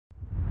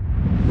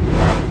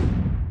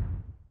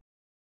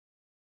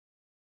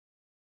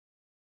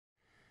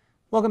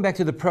Welcome back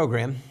to the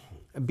program.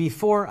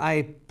 Before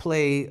I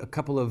play a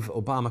couple of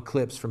Obama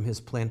clips from his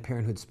Planned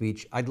Parenthood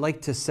speech, I'd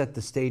like to set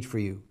the stage for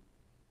you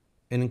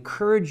and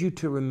encourage you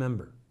to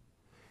remember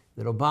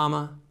that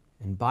Obama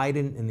and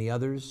Biden and the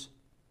others,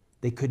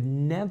 they could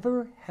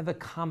never have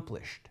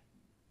accomplished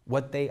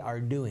what they are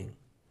doing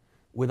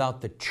without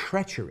the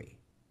treachery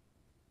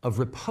of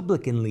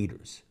Republican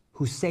leaders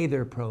who say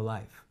they're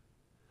pro-life.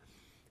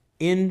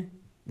 In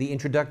the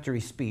introductory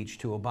speech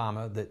to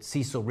Obama that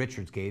Cecil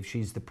Richards gave,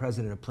 she's the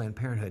president of Planned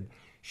Parenthood,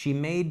 she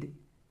made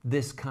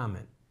this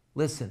comment: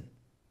 listen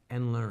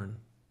and learn.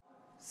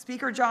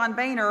 Speaker John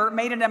Boehner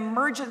made an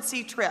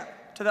emergency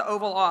trip to the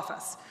Oval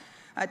Office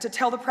to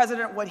tell the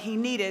president what he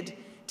needed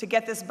to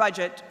get this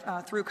budget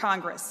through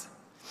Congress.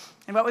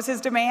 And what was his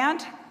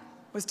demand?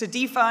 Was to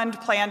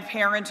defund Planned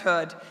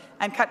Parenthood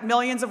and cut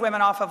millions of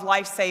women off of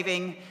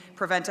life-saving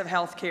preventive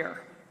health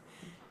care.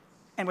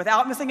 And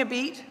without missing a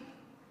beat,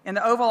 in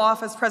the Oval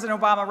Office,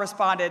 President Obama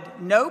responded,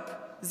 nope,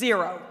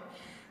 zero.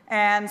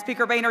 And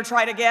Speaker Boehner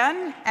tried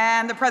again,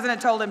 and the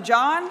president told him,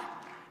 John,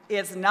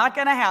 it's not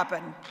going to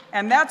happen.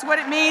 And that's what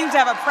it means to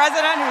have a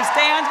president who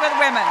stands with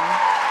women.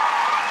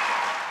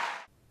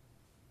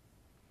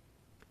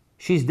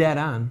 She's dead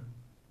on.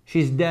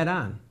 She's dead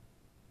on.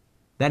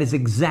 That is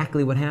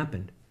exactly what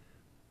happened.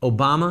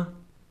 Obama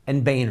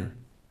and Boehner.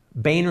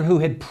 Boehner, who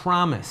had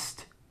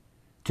promised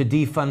to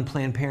defund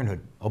Planned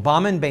Parenthood.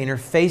 Obama and Boehner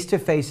face to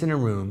face in a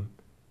room,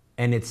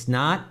 and it's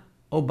not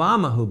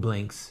Obama who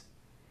blinks,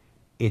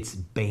 it's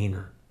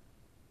Boehner.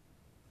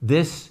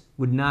 This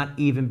would not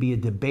even be a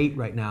debate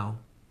right now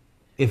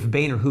if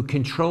Boehner, who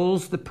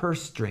controls the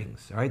purse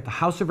strings, all right, the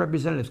House of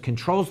Representatives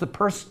controls the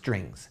purse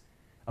strings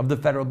of the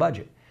federal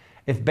budget.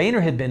 If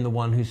Boehner had been the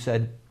one who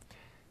said,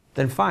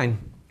 then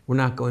fine, we're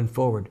not going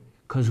forward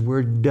because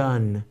we're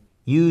done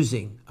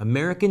using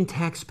American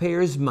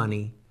taxpayers'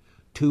 money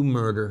to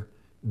murder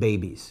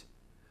babies.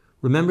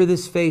 Remember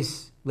this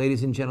face,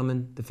 ladies and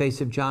gentlemen, the face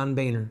of John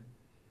Boehner.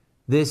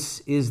 This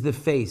is the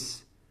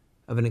face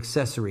of an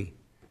accessory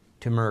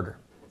to murder.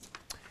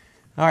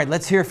 All right,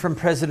 let's hear from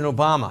President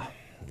Obama.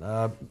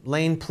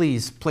 Lane,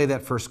 please play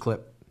that first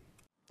clip.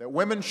 That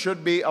women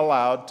should be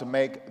allowed to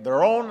make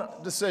their own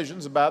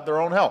decisions about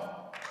their own health.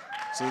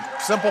 It's a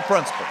simple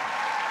principle.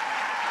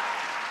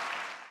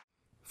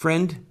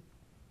 Friend,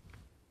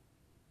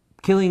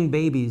 killing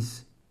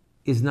babies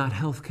is not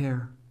health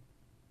care.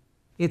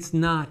 It's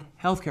not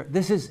health care.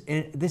 This is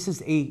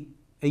a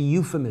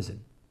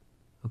euphemism,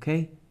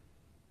 okay?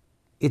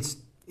 It's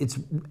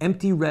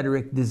empty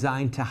rhetoric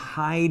designed to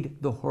hide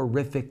the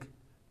horrific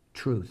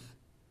truth.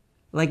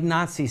 Like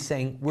Nazis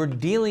saying, we're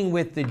dealing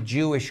with the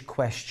Jewish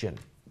question.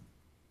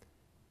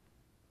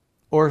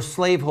 Or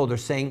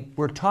slaveholders saying,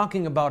 we're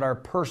talking about our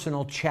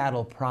personal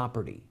chattel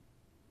property.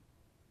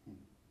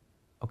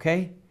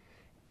 Okay?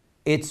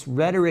 It's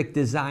rhetoric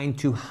designed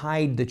to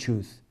hide the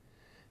truth.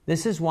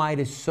 This is why it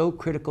is so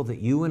critical that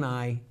you and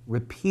I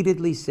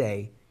repeatedly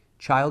say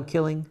child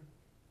killing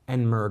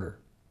and murder.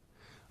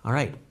 All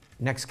right,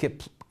 next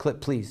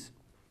clip, please.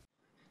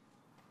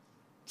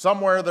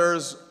 Somewhere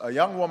there's a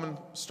young woman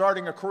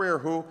starting a career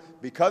who,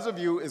 because of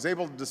you, is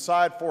able to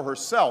decide for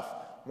herself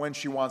when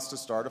she wants to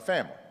start a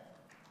family.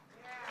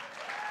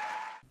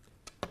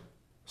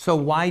 So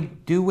why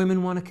do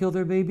women want to kill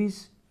their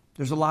babies?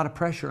 There's a lot of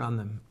pressure on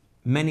them.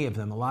 Many of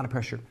them, a lot of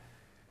pressure.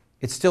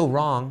 It's still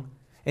wrong.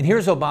 And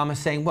here's Obama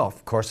saying, well,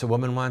 of course a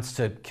woman wants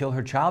to kill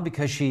her child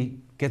because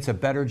she gets a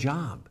better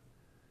job.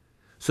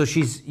 So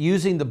she's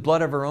using the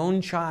blood of her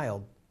own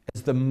child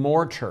as the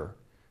mortar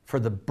for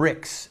the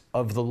bricks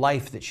of the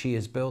life that she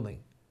is building.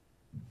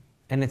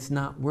 And it's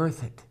not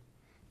worth it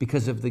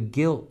because of the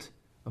guilt,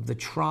 of the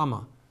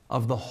trauma,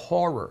 of the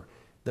horror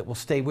that will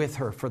stay with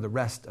her for the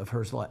rest of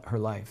her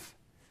life.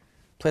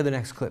 Play the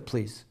next clip,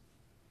 please.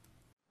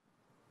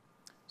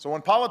 So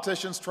when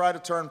politicians try to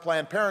turn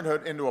Planned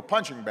Parenthood into a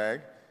punching bag,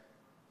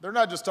 they're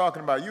not just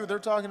talking about you, they're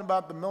talking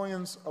about the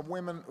millions of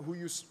women who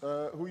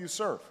you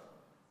serve.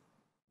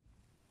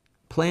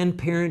 Planned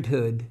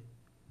Parenthood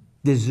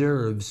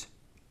deserves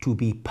to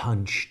be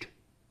punched,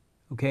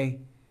 okay?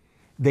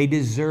 They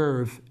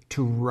deserve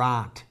to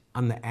rot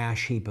on the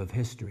ash heap of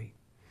history.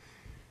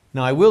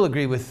 Now, I will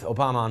agree with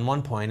Obama on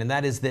one point, and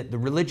that is that the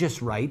religious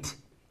right,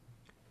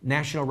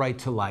 national right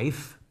to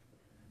life,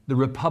 the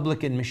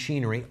Republican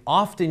machinery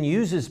often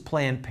uses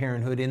Planned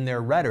Parenthood in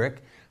their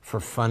rhetoric for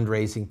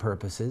fundraising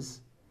purposes,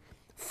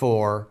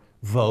 for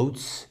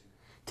votes,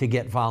 to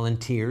get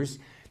volunteers.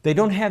 They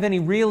don't have any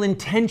real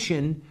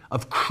intention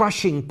of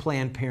crushing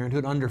Planned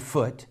Parenthood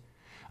underfoot,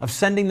 of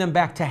sending them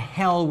back to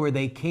hell where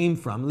they came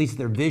from, at least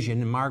their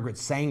vision. And Margaret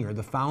Sanger,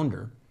 the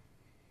founder,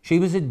 she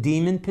was a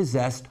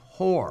demon-possessed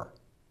whore,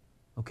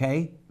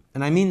 okay?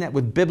 And I mean that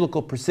with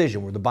biblical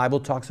precision, where the Bible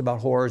talks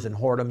about whores and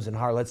whoredoms and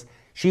harlots.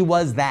 She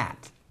was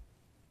that.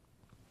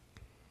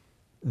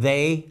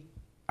 They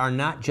are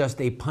not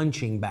just a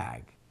punching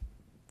bag.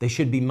 They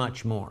should be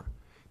much more.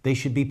 They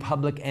should be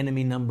public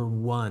enemy number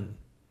one.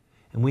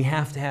 And we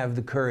have to have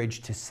the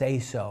courage to say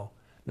so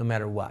no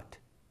matter what.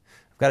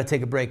 I've got to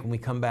take a break. When we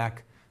come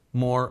back,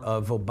 more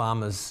of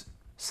Obama's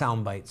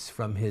sound bites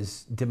from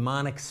his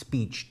demonic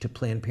speech to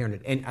Planned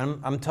Parenthood. And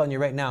I'm telling you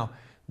right now,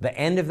 the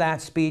end of that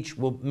speech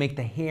will make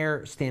the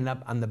hair stand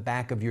up on the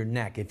back of your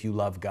neck if you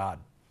love God.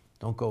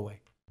 Don't go away.